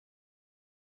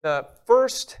The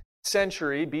first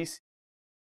century BC,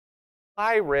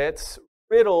 pirates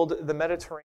riddled the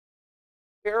Mediterranean,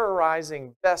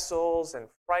 terrorizing vessels and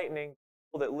frightening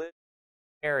people that lived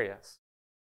in areas.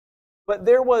 But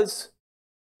there was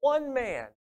one man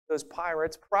those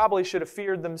pirates probably should have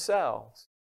feared themselves.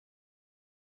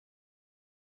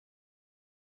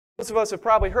 Most of us have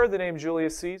probably heard the name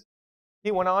Julius Caesar. He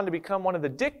went on to become one of the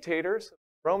dictators of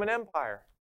the Roman Empire.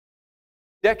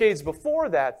 Decades before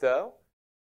that, though,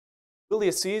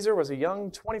 Julius Caesar was a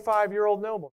young 25-year-old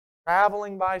nobleman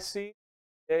traveling by sea.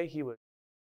 Today he was.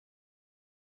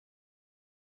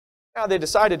 Now they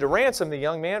decided to ransom the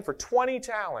young man for 20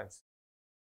 talents.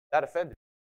 That offended him.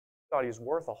 He thought he was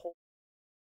worth a whole.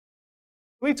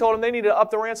 We told him they needed to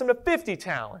up the ransom to 50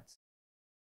 talents.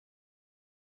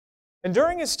 And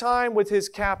during his time with his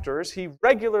captors, he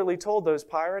regularly told those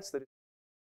pirates that if he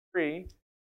was free,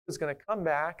 he was going to come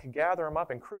back and gather them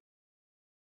up and cruise.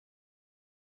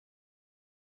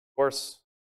 Of course,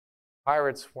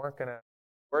 pirates weren't going to be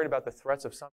worried about the threats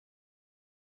of something.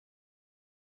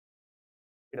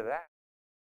 Of that.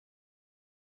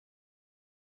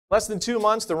 Less than 2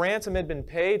 months, the ransom had been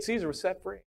paid. Caesar was set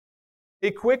free.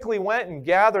 He quickly went and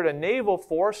gathered a naval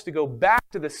force to go back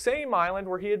to the same island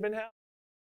where he had been held.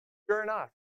 Sure enough,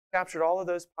 he captured all of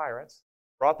those pirates,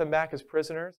 brought them back as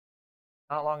prisoners,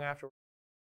 not long afterwards.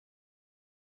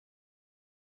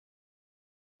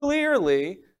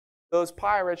 Clearly, those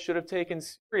pirates should have taken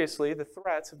seriously the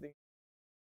threats of the...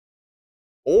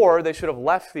 Or they should have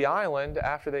left the island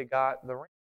after they got the ransom.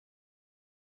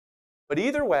 But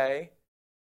either way,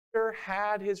 Caesar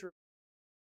had his revenge.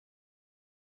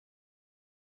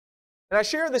 And I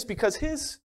share this because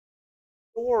his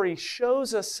story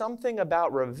shows us something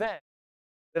about revenge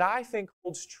that I think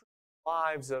holds true in the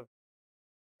lives of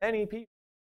many people.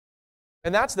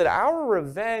 And that's that our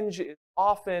revenge is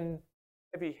often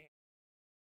heavy-handed.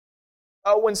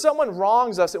 When someone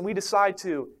wrongs us and we decide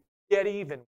to get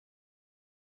even,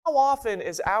 how often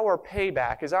is our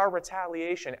payback, is our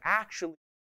retaliation actually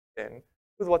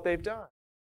with what they've done?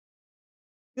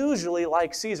 Usually,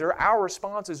 like Caesar, our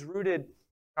response is rooted in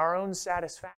our own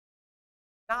satisfaction,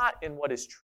 not in what is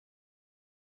true.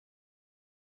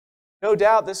 No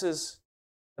doubt this is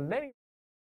many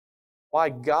why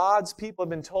God's people have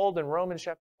been told in Romans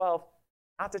chapter 12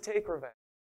 not to take revenge,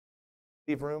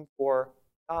 leave room for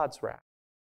God's wrath.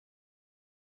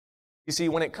 You see,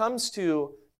 when it comes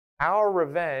to our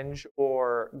revenge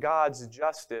or God's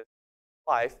justice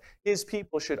in life, His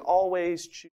people should always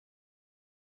choose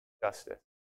justice.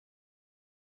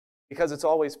 Because it's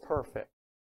always perfect.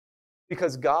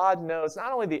 Because God knows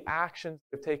not only the actions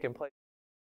that have taken place,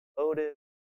 but motive,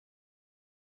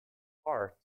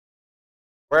 heart.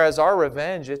 Whereas our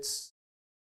revenge, it's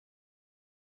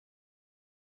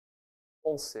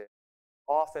impulsive,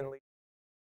 often leads.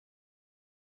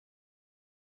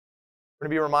 We're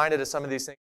going to be reminded of some of these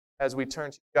things as we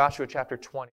turn to Joshua chapter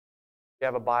 20. If you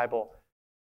have a Bible,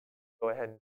 go ahead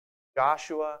and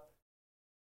Joshua.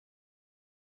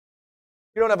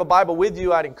 If you don't have a Bible with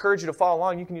you, I'd encourage you to follow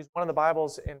along. You can use one of the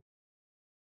Bibles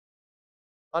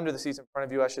under the seats in front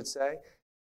of you, I should say.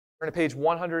 Turn to page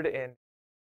 100 and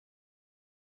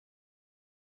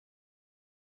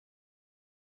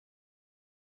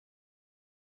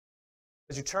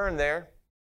as you turn there,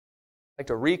 I'd like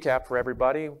to recap for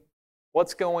everybody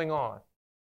what's going on in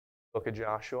the book of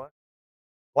Joshua.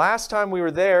 Last time we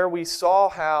were there, we saw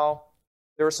how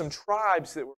there were some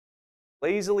tribes that were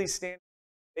lazily standing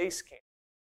at base camp.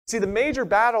 See, the major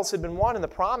battles had been won in the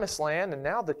Promised Land, and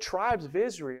now the tribes of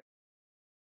Israel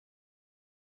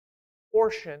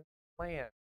portion land.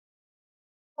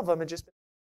 All of them had just been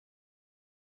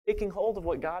taking hold of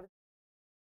what God had.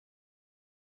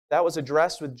 That was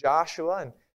addressed with Joshua,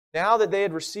 and now that they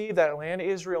had received that land,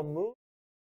 Israel moved,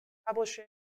 establishing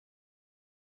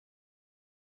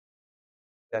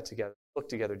that together. Look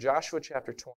together. Joshua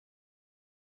chapter 20.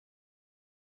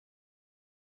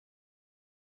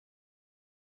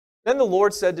 Then the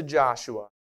Lord said to Joshua,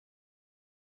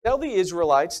 "Tell the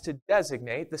Israelites to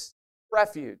designate the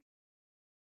refuge,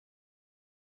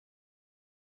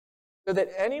 so that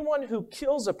anyone who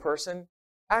kills a person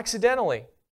accidentally,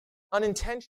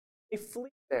 unintentionally, may flee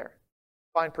there,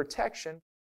 find protection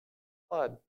from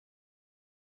flood.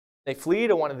 They flee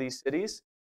to one of these cities.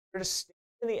 They're to stand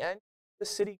in the end of the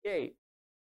city gate,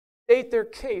 state their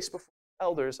case before the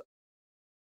elders.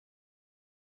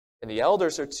 And the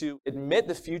elders are to admit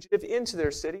the fugitive into their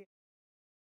city.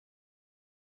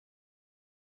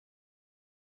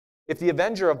 If the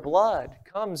avenger of blood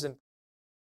comes and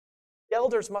the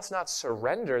elders must not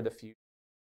surrender the fugitive,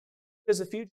 because the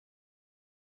fugitive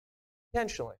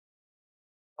intentionally,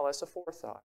 unless a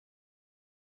forethought.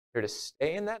 They're to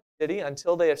stay in that city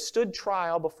until they have stood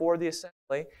trial before the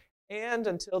assembly and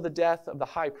until the death of the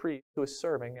high priest who is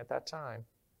serving at that time.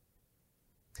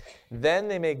 Then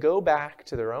they may go back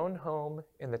to their own home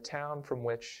in the town from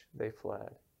which they fled.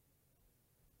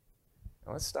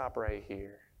 Now let's stop right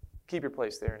here. Keep your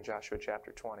place there in Joshua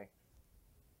chapter 20.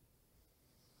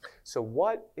 So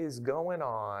what is going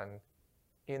on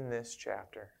in this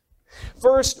chapter?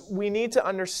 First, we need to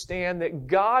understand that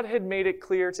God had made it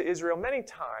clear to Israel many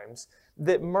times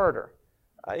that murder,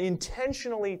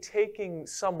 intentionally taking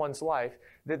someone's life,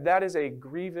 that is a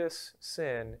grievous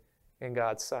sin in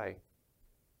God's sight.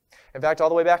 In fact, all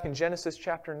the way back in Genesis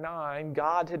chapter 9,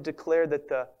 God had declared that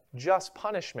the just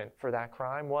punishment for that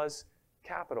crime was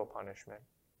capital punishment.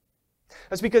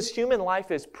 That's because human life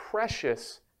is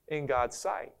precious in God's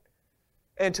sight.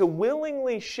 And to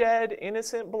willingly shed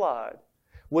innocent blood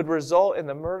would result in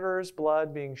the murderer's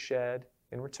blood being shed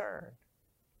in return.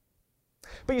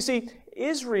 But you see,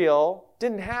 Israel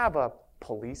didn't have a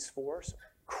police force,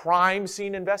 crime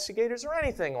scene investigators, or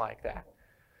anything like that.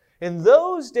 In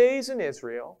those days in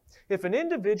Israel, if an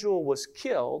individual was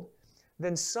killed,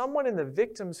 then someone in the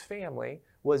victim's family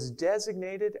was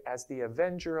designated as the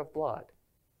avenger of blood.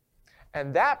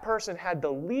 And that person had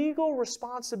the legal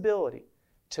responsibility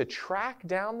to track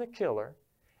down the killer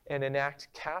and enact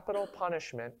capital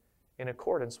punishment in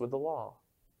accordance with the law.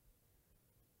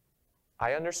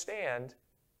 I understand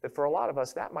that for a lot of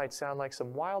us, that might sound like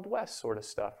some Wild West sort of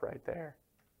stuff right there.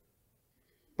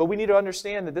 But we need to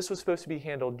understand that this was supposed to be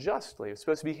handled justly. It was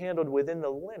supposed to be handled within the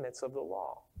limits of the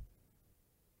law.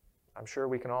 I'm sure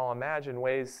we can all imagine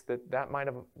ways that might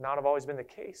have not have always been the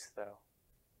case, though.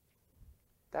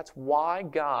 That's why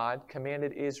God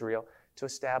commanded Israel to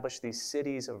establish these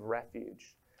cities of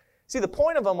refuge. See, the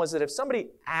point of them was that if somebody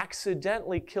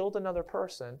accidentally killed another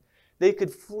person, they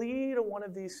could flee to one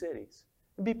of these cities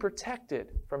and be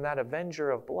protected from that avenger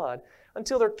of blood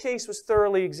until their case was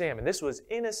thoroughly examined. This was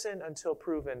innocent until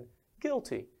proven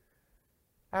guilty.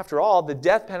 After all, the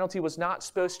death penalty was not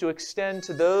supposed to extend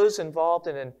to those involved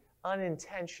in an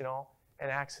unintentional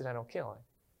and accidental killing.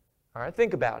 All right,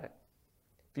 think about it.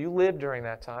 If you lived during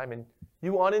that time and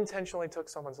you unintentionally took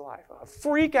someone's life, a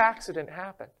freak accident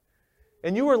happened,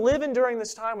 and you were living during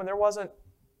this time when there wasn't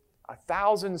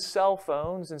 1,000 cell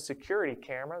phones and security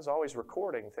cameras always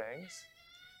recording things.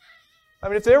 I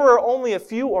mean, if there were only a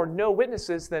few or no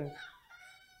witnesses, then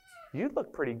you'd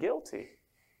look pretty guilty.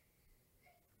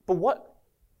 But what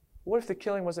if the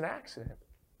killing was an accident?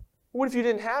 What if you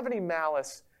didn't have any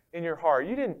malice in your heart?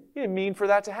 You didn't mean for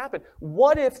that to happen.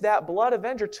 What if that blood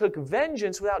avenger took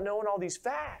vengeance without knowing all these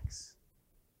facts?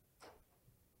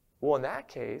 Well, in that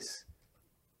case,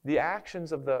 the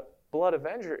actions of the blood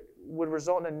avenger would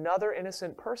result in another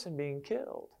innocent person being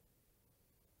killed.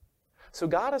 So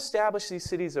God established these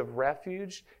cities of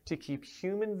refuge to keep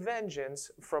human vengeance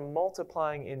from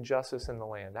multiplying injustice in the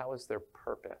land. That was their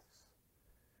purpose.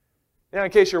 Now,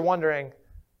 in case you're wondering,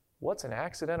 what's an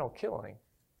accidental killing?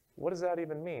 What does that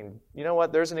even mean? You know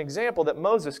what? There's an example that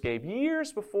Moses gave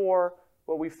years before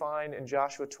what we find in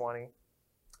Joshua 20.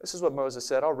 This is what Moses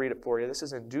said. I'll read it for you. This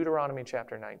is in Deuteronomy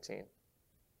chapter 19.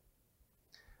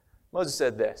 Moses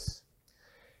said this.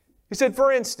 He said,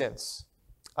 for instance,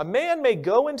 a man may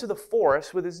go into the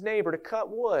forest with his neighbor to cut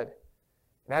wood.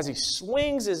 And as he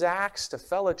swings his axe to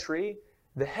fell a tree,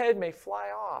 the head may fly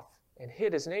off and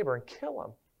hit his neighbor and kill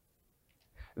him.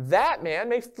 That man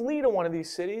may flee to one of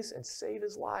these cities and save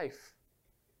his life.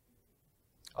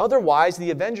 Otherwise,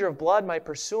 the avenger of blood might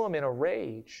pursue him in a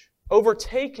rage,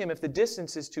 overtake him if the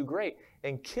distance is too great,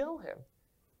 and kill him,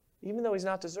 even though he's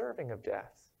not deserving of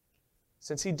death,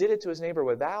 since he did it to his neighbor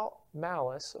without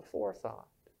malice aforethought.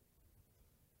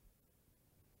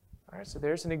 All right, so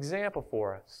there's an example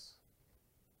for us.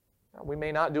 Now, we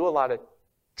may not do a lot of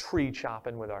tree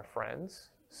chopping with our friends,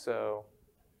 so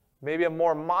maybe a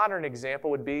more modern example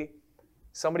would be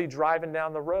somebody driving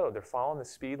down the road. They're following the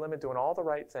speed limit, doing all the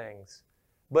right things.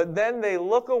 But then they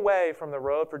look away from the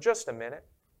road for just a minute,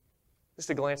 just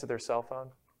to glance at their cell phone,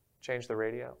 change the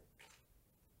radio.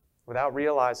 Without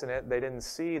realizing it, they didn't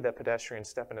see the pedestrian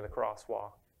step into the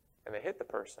crosswalk, and they hit the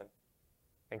person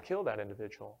and killed that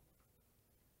individual.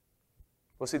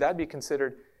 Well, see, that'd be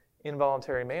considered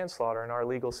involuntary manslaughter in our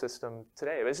legal system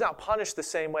today. But it's not punished the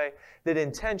same way that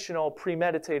intentional,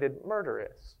 premeditated murder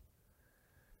is.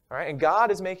 All right? And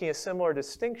God is making a similar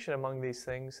distinction among these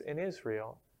things in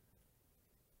Israel.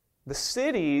 The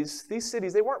cities, these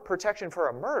cities, they weren't protection for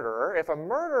a murderer. If a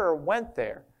murderer went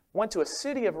to a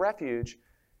city of refuge,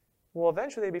 well,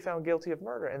 eventually they'd be found guilty of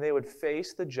murder, and they would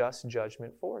face the just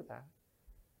judgment for that.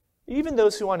 Even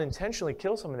those who unintentionally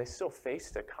kill someone, they still face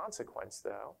the consequence,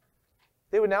 though.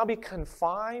 they would now be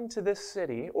confined to this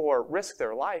city or risk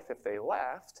their life if they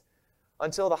left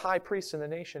until the high priest and the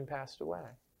nation passed away.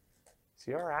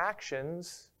 See, our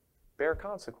actions bear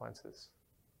consequences.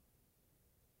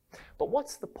 But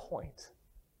what's the point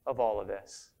of all of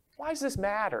this? Why does this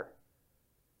matter?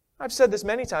 I've said this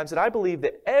many times that I believe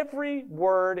that every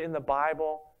word in the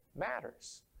Bible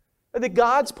matters. That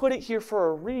God's put it here for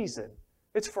a reason.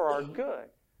 It's for our good.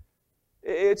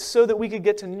 It's so that we could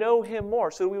get to know Him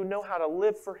more, so that we would know how to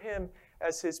live for Him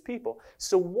as His people.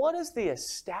 So what does the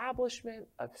establishment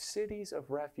of cities of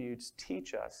refuge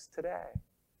teach us today?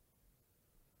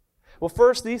 Well,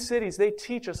 first, these cities, they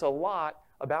teach us a lot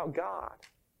about God.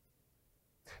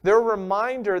 They're a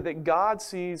reminder that God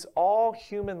sees all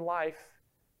human life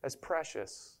as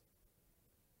precious.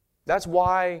 That's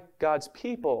why God's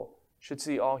people should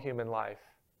see all human life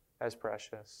as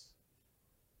precious.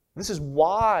 This is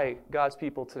why God's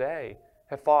people today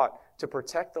have fought to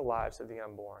protect the lives of the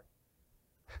unborn.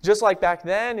 Just like back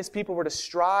then, His people were to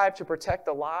strive to protect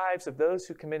the lives of those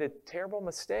who committed terrible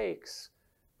mistakes,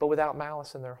 but without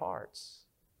malice in their hearts.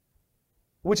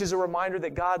 Which is a reminder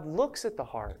that God looks at the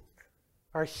heart.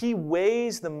 Or He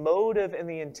weighs the motive and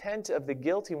the intent of the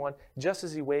guilty one just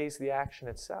as He weighs the action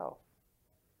itself.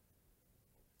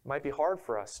 It might be hard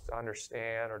for us to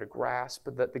understand or to grasp,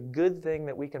 but that the good thing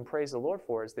that we can praise the Lord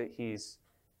for is that He's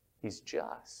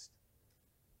just.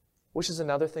 Which is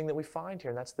another thing that we find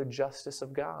here, and that's the justice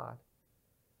of God.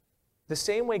 The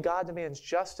same way God demands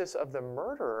justice of the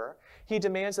murderer, He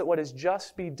demands that what is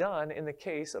just be done in the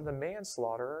case of the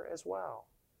manslaughterer as well.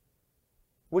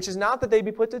 Which is not that they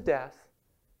be put to death,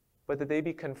 but that they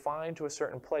be confined to a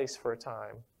certain place for a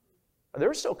time. There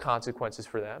were still consequences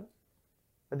for them.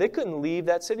 They couldn't leave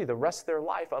that city the rest of their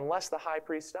life unless the high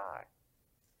priest died.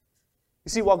 You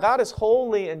see, while God is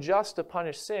holy and just to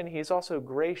punish sin, He is also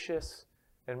gracious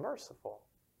and merciful.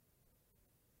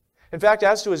 In fact,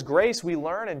 as to His grace, we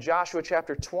learn in Joshua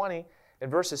chapter 20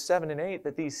 and verses 7 and 8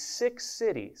 that these 6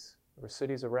 cities, were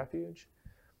cities of refuge,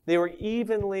 they were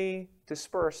evenly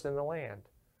dispersed in the land.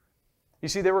 You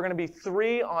see, there were going to be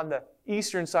 3 on the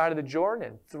eastern side of the Jordan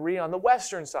and 3 on the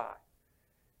western side.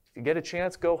 If you get a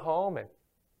chance, go home and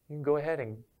you can go ahead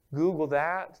and Google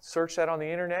that, search that on the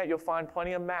internet. You'll find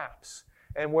plenty of maps.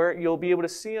 And where you'll be able to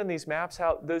see on these maps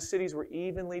how those cities were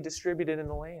evenly distributed in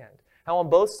the land. How on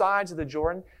both sides of the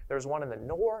Jordan, there was one in the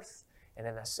north and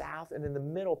in the south and in the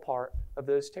middle part of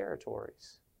those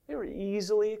territories. They were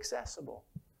easily accessible.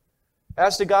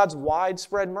 As to God's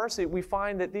widespread mercy, we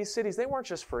find that these cities, they weren't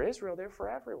just for Israel, they're for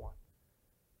everyone.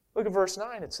 Look at verse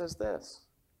 9, it says this.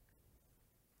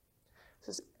 It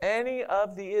says, any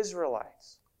of the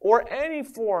Israelites or any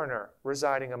foreigner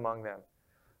residing among them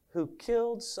who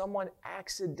killed someone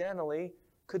accidentally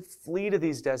could flee to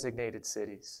these designated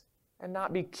cities and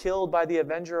not be killed by the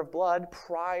avenger of blood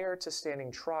prior to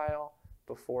standing trial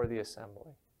before the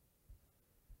assembly.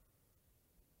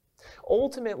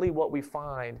 Ultimately, what we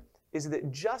find is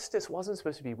that justice wasn't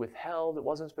supposed to be withheld, it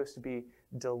wasn't supposed to be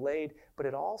delayed, but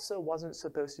it also wasn't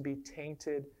supposed to be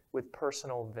tainted with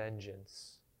personal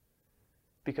vengeance.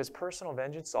 Because personal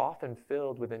vengeance is often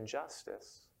filled with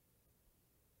injustice.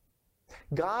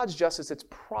 God's justice, it's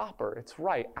proper, it's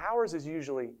right. Ours is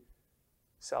usually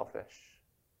selfish.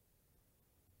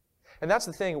 And that's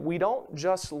the thing, we don't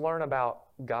just learn about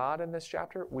God in this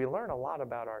chapter, we learn a lot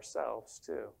about ourselves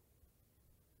too.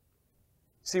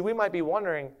 See, we might be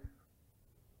wondering,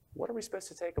 what are we supposed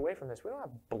to take away from this? We don't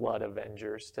have blood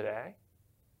avengers today.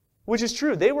 Which is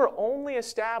true. They were only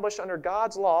established under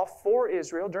God's law for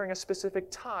Israel during a specific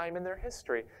time in their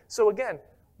history. So again,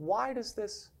 why does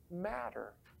this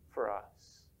matter for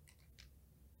us?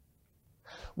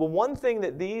 Well, one thing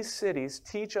that these cities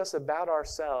teach us about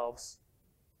ourselves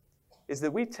is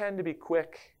that we tend to be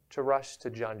quick to rush to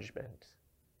judgment.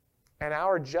 And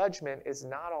our judgment is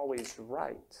not always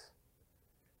right.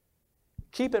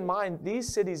 Keep in mind,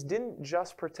 these cities didn't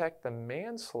just protect the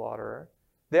manslaughterer,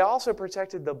 they also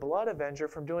protected the blood avenger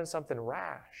from doing something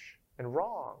rash and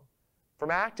wrong,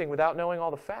 from acting without knowing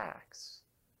all the facts.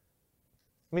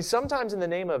 I mean, sometimes in the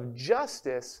name of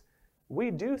justice,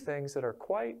 we do things that are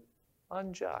quite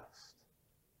unjust.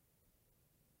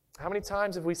 How many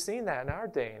times have we seen that in our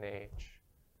day and age?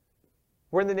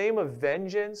 Where in the name of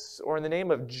vengeance or in the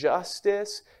name of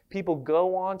justice, people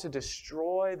go on to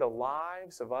destroy the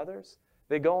lives of others.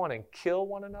 They go on and kill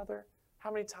one another.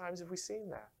 How many times have we seen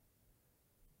that?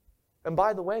 And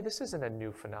by the way, this isn't a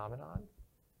new phenomenon.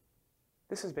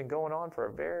 This has been going on for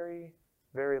a very,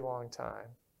 very long time.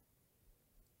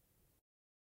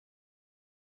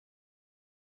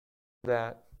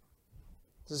 This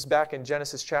is back in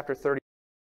Genesis chapter 30.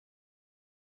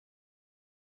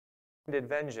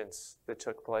 vengeance that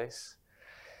took place.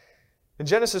 In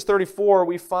Genesis 34,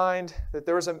 we find that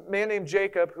there was a man named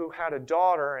Jacob who had a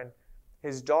daughter, and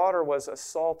his daughter was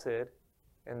assaulted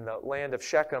in the land of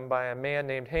Shechem by a man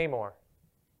named Hamor.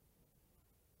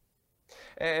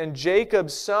 And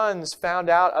Jacob's sons found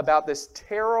out about this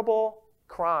terrible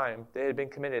crime that had been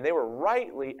committed, and they were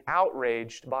rightly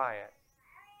outraged by it.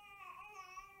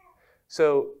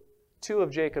 So, two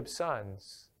of Jacob's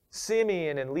sons,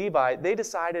 Simeon and Levi, they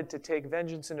decided to take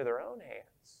vengeance into their own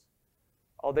hands.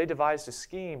 Oh, they devised a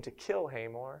scheme to kill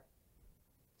Hamor.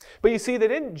 But you see, they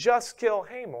didn't just kill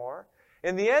Hamor.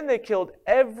 In the end, they killed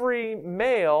every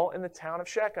male in the town of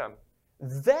Shechem.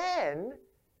 Then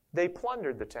they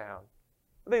plundered the town.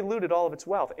 They looted all of its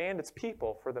wealth and its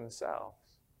people for themselves.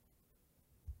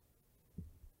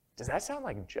 Does that sound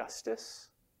like justice?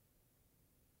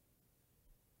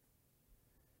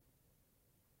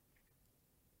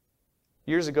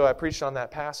 Years ago, I preached on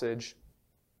that passage,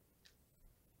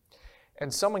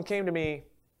 and someone came to me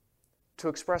to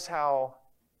express how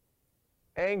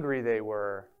angry they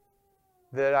were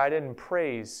that I didn't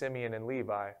praise Simeon and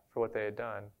Levi for what they had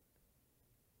done.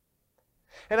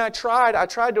 And I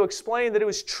tried to explain that it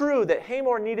was true that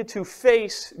Hamor needed to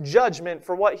face judgment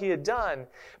for what he had done,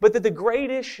 but that the great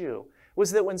issue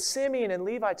was that when Simeon and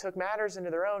Levi took matters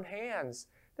into their own hands,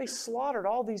 they slaughtered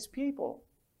all these people.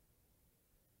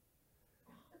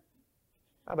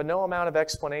 But no amount of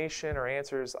explanation or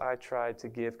answers I tried to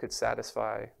give could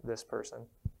satisfy this person.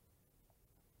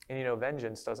 And you know,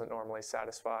 vengeance doesn't normally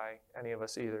satisfy any of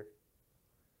us either.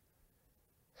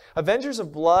 Avengers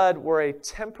of blood were a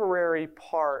temporary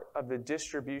part of the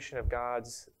distribution of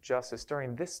God's justice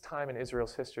during this time in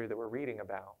Israel's history that we're reading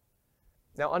about.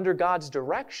 Now, under God's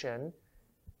direction,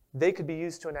 they could be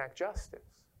used to enact justice.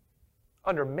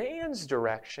 Under man's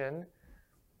direction,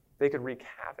 they could wreak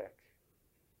havoc.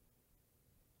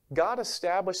 God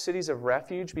established cities of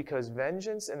refuge because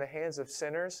vengeance in the hands of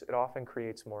sinners, it often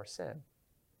creates more sin.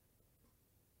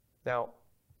 Now,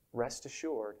 rest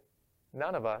assured,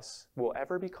 none of us will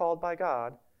ever be called by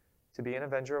God to be an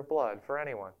avenger of blood for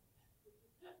anyone.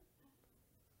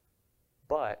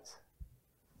 But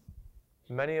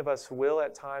many of us will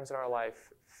at times in our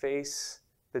life face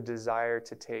the desire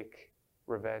to take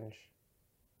revenge.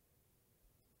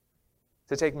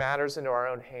 To take matters into our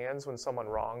own hands when someone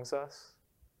wrongs us.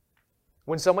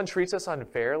 When someone treats us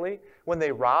unfairly, when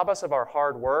they rob us of our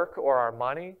hard work or our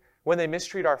money, when they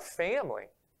mistreat our family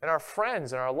and our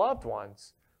friends and our loved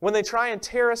ones, when they try and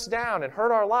tear us down and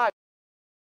hurt our lives,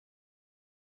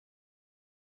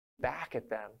 back at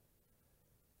them.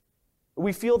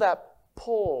 We feel that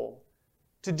pull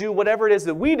to do whatever it is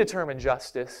that we determine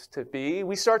justice to be.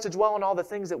 We start to dwell on all the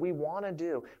things that we want to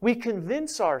do. We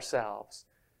convince ourselves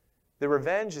that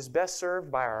revenge is best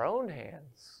served by our own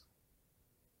hands.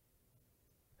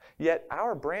 Yet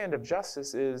our brand of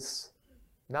justice is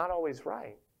not always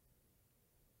right.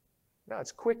 No,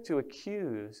 it's quick to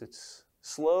accuse. It's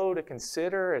slow to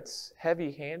consider. It's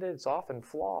heavy-handed. It's often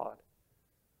flawed.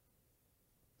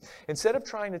 Instead of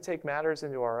trying to take matters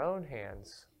into our own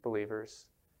hands, believers,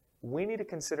 we need to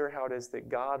consider how it is that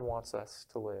God wants us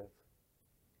to live.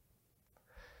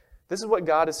 This is what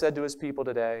God has said to His people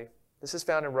today. This is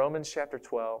found in Romans chapter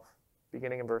 12,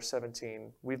 beginning in verse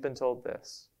 17. We've been told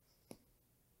this.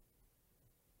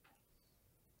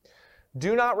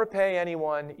 Do not repay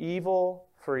anyone evil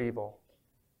for evil.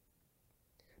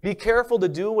 Be careful to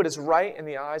do what is right in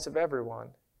the eyes of everyone.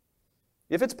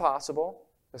 If it's possible,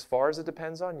 as far as it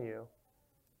depends on you,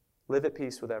 live at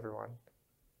peace with everyone.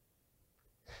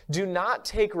 Do not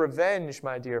take revenge,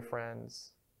 my dear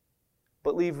friends,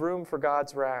 but leave room for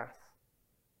God's wrath.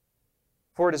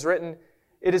 For it is written,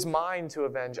 "It is mine to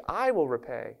avenge, I will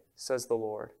repay," says the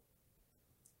Lord.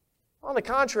 On the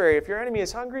contrary, if your enemy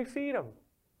is hungry, feed him.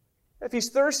 If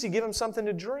he's thirsty, give him something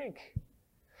to drink.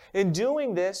 In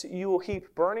doing this, you will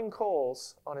heap burning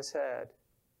coals on his head.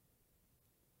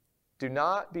 Do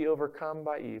not be overcome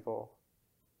by evil,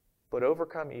 but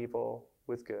overcome evil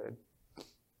with good.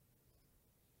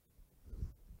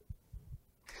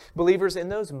 Believers, in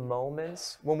those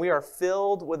moments when we are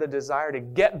filled with a desire to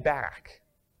get back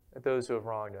at those who have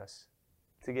wronged us,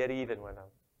 to get even with them,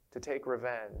 to take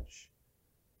revenge,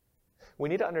 we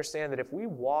need to understand that if we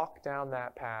walk down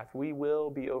that path, we will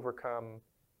be overcome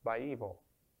by evil.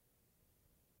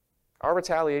 Our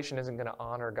retaliation isn't going to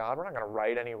honor God. We're not going to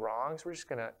right any wrongs. We're just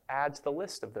going to add to the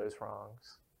list of those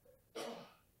wrongs.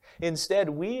 Instead,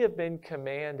 we have been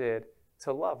commanded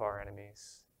to love our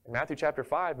enemies. In Matthew chapter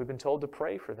 5, we've been told to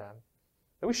pray for them.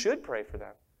 And we should pray for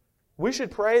them. We should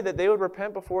pray that they would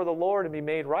repent before the Lord and be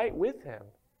made right with Him.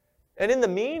 And in the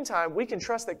meantime, we can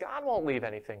trust that God won't leave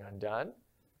anything undone.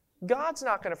 God's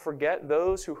not going to forget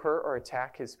those who hurt or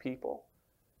attack His people.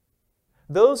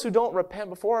 Those who don't repent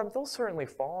before Him, they'll certainly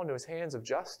fall into His hands of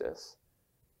justice.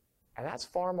 And that's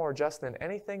far more just than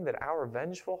anything that our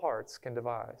vengeful hearts can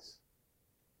devise.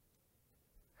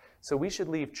 So we should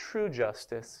leave true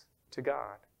justice to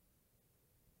God.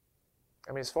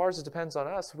 I mean, as far as it depends on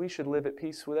us, we should live at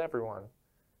peace with everyone.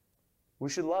 We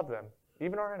should love them,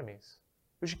 even our enemies.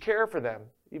 We should care for them,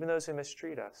 even those who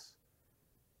mistreat us.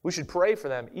 We should pray for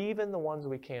them, even the ones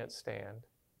we can't stand.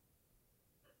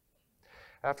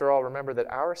 After all, remember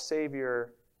that our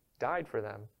Savior died for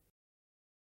them.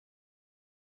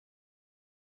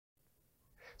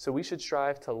 So we should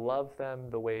strive to love them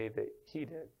the way that He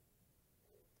did.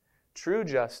 True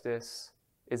justice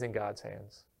is in God's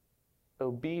hands.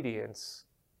 Obedience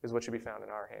is what should be found in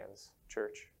our hands,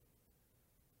 church.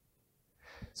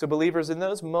 So believers, in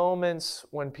those moments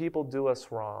when people do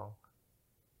us wrong,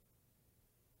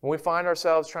 when we find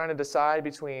ourselves trying to decide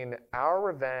between our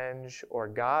revenge or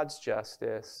God's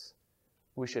justice,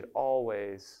 we should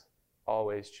always,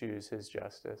 always choose His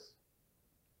justice,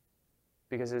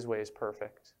 because His way is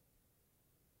perfect.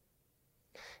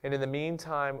 And in the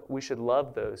meantime, we should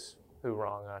love those who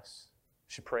wrong us.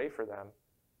 We should pray for them.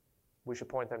 We should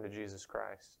point them to Jesus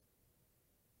Christ.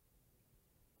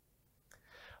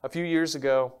 A few years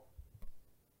ago,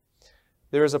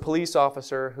 there was a police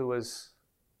officer who was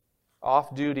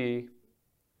off duty,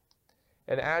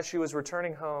 and as she was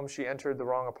returning home, she entered the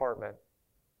wrong apartment.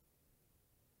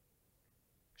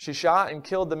 She shot and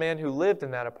killed the man who lived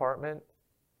in that apartment.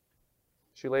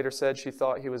 She later said she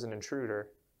thought he was an intruder.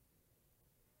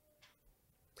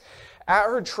 At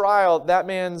her trial, that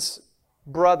man's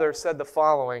brother said the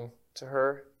following to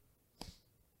her.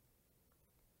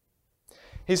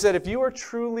 He said, "If you are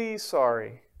truly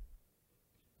sorry,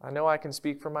 I know I can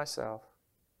speak for myself.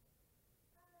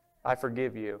 I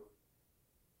forgive you.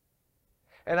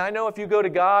 And I know if you go to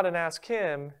God and ask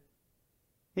Him,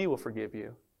 He will forgive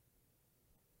you.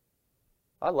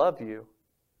 I love you,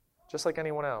 just like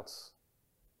anyone else."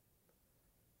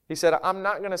 He said, "I'm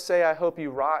not going to say I hope you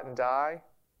rot and die."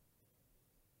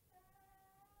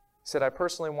 He said, "I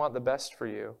personally want the best for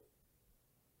you.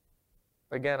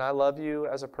 Again, I love you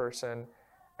as a person,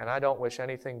 and I don't wish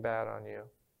anything bad on you."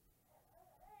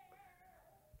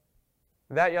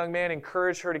 That young man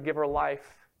encouraged her to give her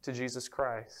life to Jesus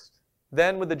Christ.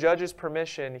 Then, with the judge's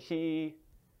permission, he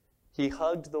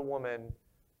hugged the woman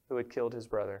who had killed his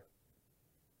brother.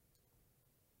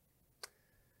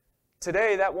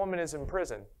 Today, that woman is in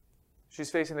prison.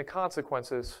 She's facing the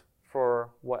consequences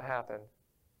for what happened.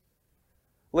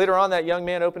 Later on, that young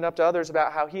man opened up to others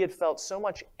about how he had felt so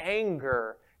much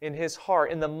anger in his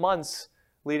heart in the months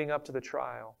leading up to the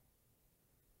trial.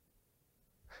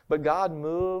 But God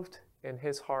moved in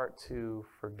his heart to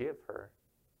forgive her.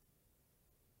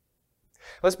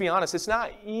 Let's be honest, it's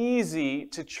not easy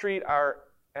to treat our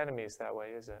enemies that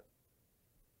way, is it?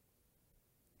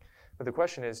 But the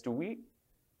question is, do we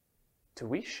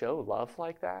show love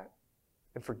like that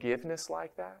and forgiveness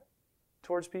like that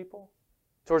towards people?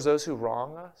 Towards those who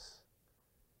wrong us?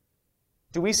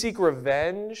 Do we seek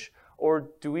revenge, or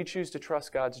do we choose to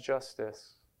trust God's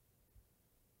justice?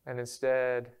 And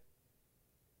instead,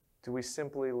 do we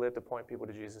simply live to point people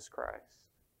to Jesus Christ?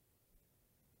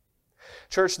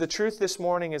 Church, the truth this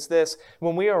morning is this: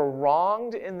 when we are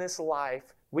wronged in this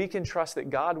life, we can trust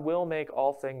that God will make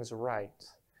all things right.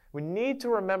 We need to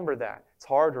remember that. It's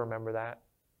hard to remember that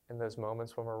in those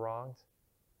moments when we're wronged.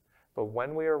 But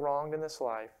when we are wronged in this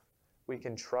life, we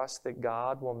can trust that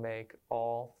God will make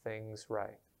all things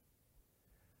right.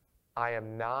 I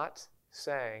am not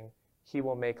saying He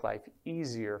will make life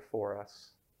easier for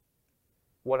us.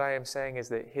 What I am saying is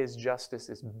that His justice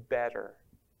is better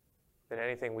than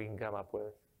anything we can come up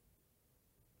with.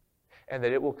 And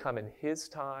that it will come in His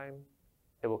time,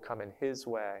 it will come in His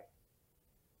way.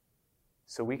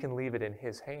 So we can leave it in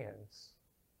His hands.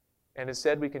 And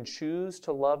instead we can choose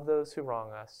to love those who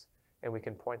wrong us, and we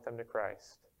can point them to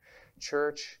Christ.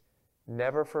 Church,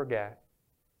 never forget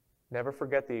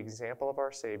the example of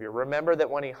our Savior. Remember that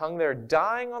when He hung there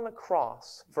dying on the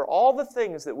cross for all the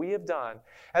things that we have done,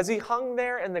 as He hung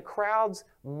there and the crowds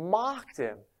mocked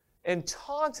Him and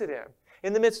taunted Him,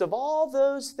 in the midst of all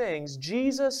those things,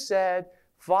 Jesus said,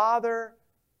 "Father,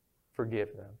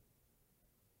 forgive them.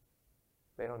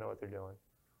 They don't know what they're doing."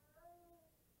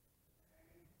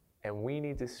 And we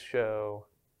need to show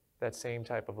that same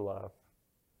type of love,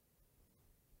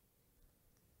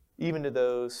 even to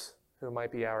those who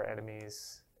might be our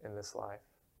enemies in this life.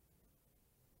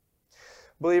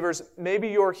 Believers, maybe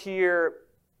you're here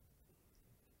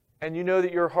and you know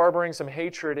that you're harboring some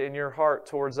hatred in your heart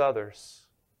towards others.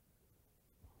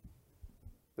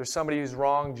 There's somebody who's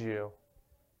wronged you,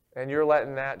 and you're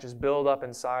letting that just build up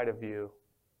inside of you.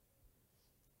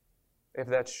 If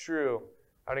that's true,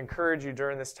 I'd encourage you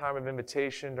during this time of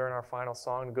invitation, during our final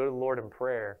song, to go to the Lord in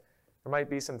prayer. There might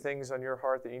be some things on your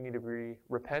heart that you need to be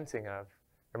repenting of.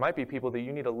 There might be people that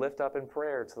you need to lift up in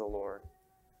prayer to the Lord.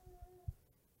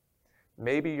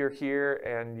 Maybe you're here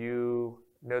and you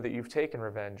know that you've taken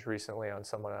revenge recently on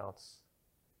someone else.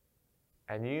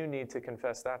 And you need to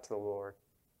confess that to the Lord.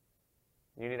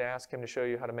 You need to ask Him to show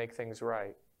you how to make things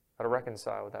right, how to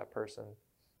reconcile with that person.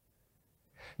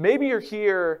 Maybe you're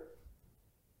here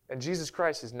and Jesus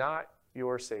Christ is not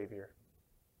your Savior.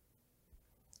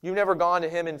 You've never gone to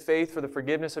Him in faith for the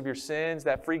forgiveness of your sins,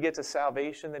 that free gift of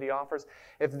salvation that He offers.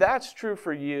 If that's true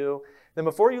for you, then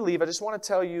before you leave, I just want to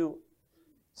tell you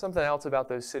something else about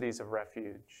those cities of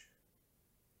refuge.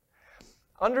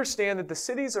 Understand that the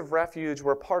cities of refuge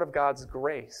were part of God's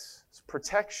grace. It's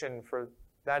protection for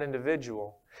that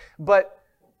individual. But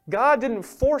God didn't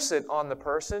force it on the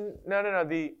person. No.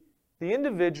 The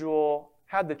individual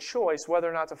had the choice whether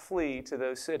or not to flee to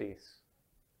those cities.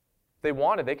 If they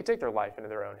wanted, they could take their life into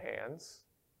their own hands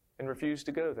and refuse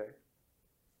to go there.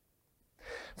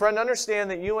 Friend, understand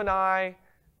that you and I,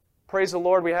 praise the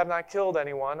Lord, we have not killed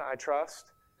anyone, I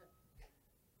trust.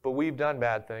 But we've done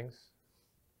bad things.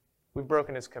 We've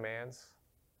broken His commands.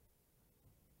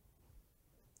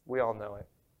 We all know it.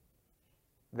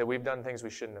 That we've done things we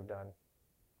shouldn't have done.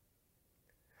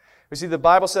 We see the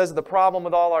Bible says that the problem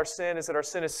with all our sin is that our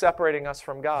sin is separating us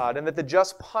from God, and that the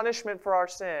just punishment for our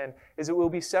sin is that we'll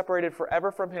be separated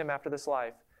forever from Him after this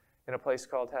life in a place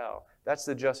called hell. That's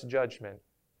the just judgment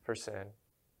for sin,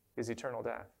 is eternal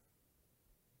death.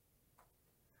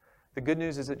 The good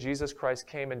news is that Jesus Christ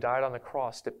came and died on the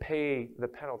cross to pay the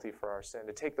penalty for our sin,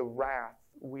 to take the wrath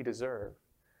we deserve.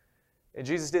 And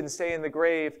Jesus didn't stay in the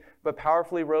grave, but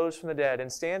powerfully rose from the dead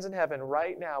and stands in heaven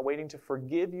right now waiting to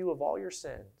forgive you of all your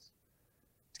sins,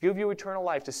 to give you eternal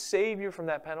life, to save you from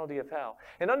that penalty of hell.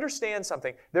 And understand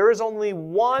something. There is only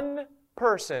one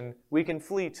person we can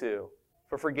flee to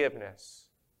for forgiveness,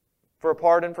 for a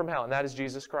pardon from hell, and that is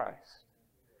Jesus Christ.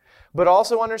 But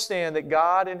also understand that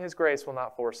God in His grace will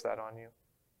not force that on you.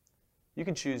 You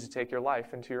can choose to take your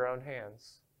life into your own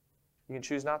hands. You can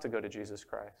choose not to go to Jesus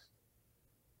Christ.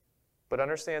 But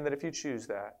understand that if you choose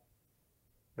that,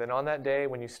 then on that day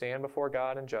when you stand before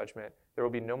God in judgment, there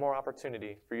will be no more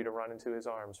opportunity for you to run into His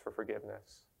arms for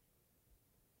forgiveness.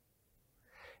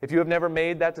 If you have never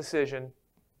made that decision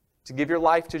to give your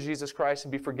life to Jesus Christ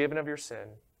and be forgiven of your sin,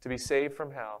 to be saved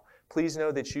from hell, please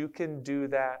know that you can do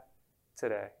that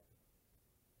today.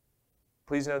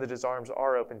 Please know that His arms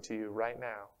are open to you right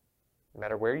now, no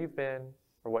matter where you've been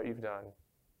or what you've done.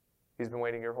 He's been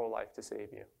waiting your whole life to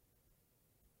save you.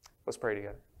 Let's pray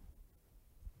together.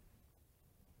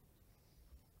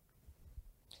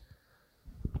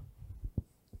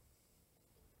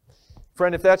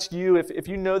 Friend, if that's you, if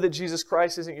you know that Jesus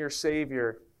Christ isn't your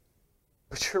Savior,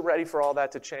 but you're ready for all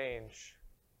that to change,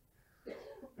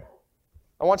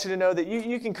 I want you to know that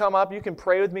you can come up, you can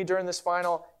pray with me during this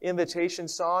final invitation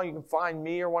song. You can find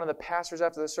me or one of the pastors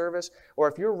after the service. Or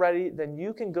if you're ready, then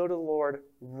you can go to the Lord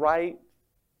right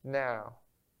now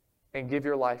and give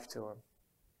your life to Him.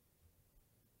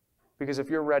 Because if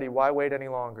you're ready, why wait any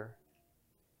longer?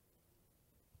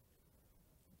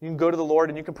 You can go to the Lord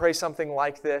and you can pray something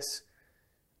like this.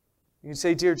 You can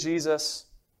say, "Dear Jesus,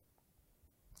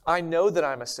 I know that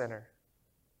I'm a sinner.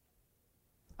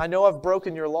 I know I've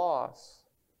broken your laws.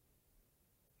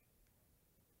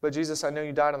 But Jesus, I know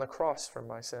you died on the cross for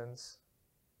my sins.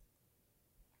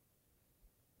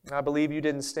 And I believe you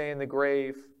didn't stay in the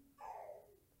grave,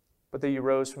 but that you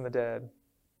rose from the dead.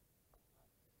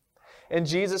 And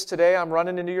Jesus, today I'm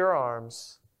running into your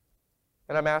arms,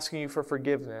 and I'm asking you for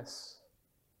forgiveness.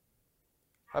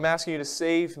 I'm asking you to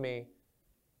save me.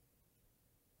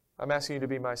 I'm asking you to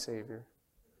be my Savior."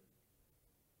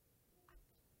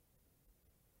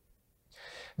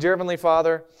 Dear Heavenly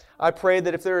Father, I pray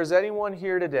that if there is anyone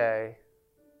here today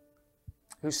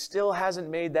who still hasn't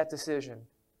made that decision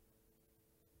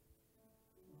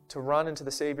to run into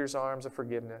the Savior's arms of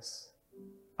forgiveness,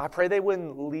 I pray they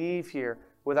wouldn't leave here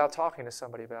without talking to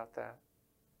somebody about that.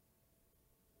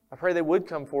 I pray they would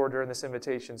come forward during this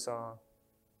invitation song.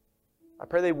 I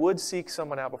pray they would seek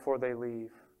someone out before they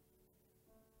leave.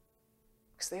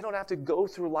 Because they don't have to go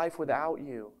through life without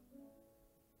you.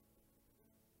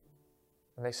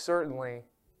 And they certainly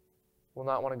will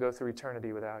not want to go through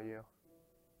eternity without you.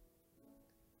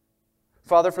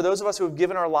 Father, for those of us who have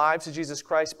given our lives to Jesus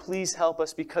Christ, please help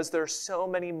us, because there are so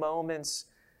many moments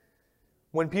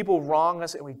when people wrong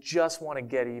us and we just want to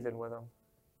get even with them.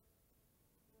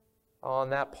 Oh,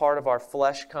 and that part of our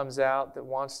flesh comes out that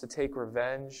wants to take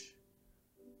revenge.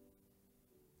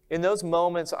 In those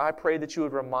moments, I pray that you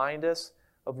would remind us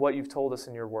of what you've told us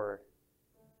in your word.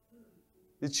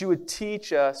 That you would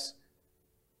teach us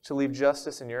to leave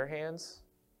justice in your hands.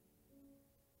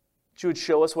 That you would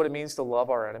show us what it means to love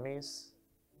our enemies,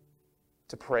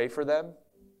 to pray for them.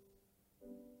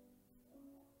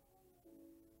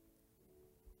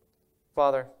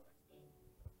 Father,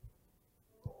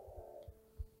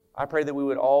 I pray that we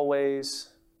would always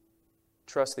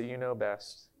trust that you know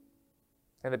best,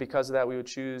 and that because of that we would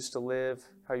choose to live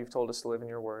how you've told us to live in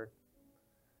your word.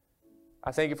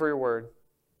 I thank you for your word.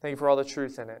 Thank you for all the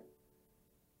truth in it.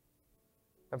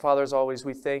 And Father, as always,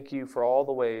 we thank you for all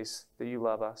the ways that you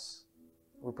love us.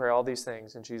 We pray all these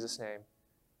things in Jesus' name.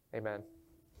 Amen.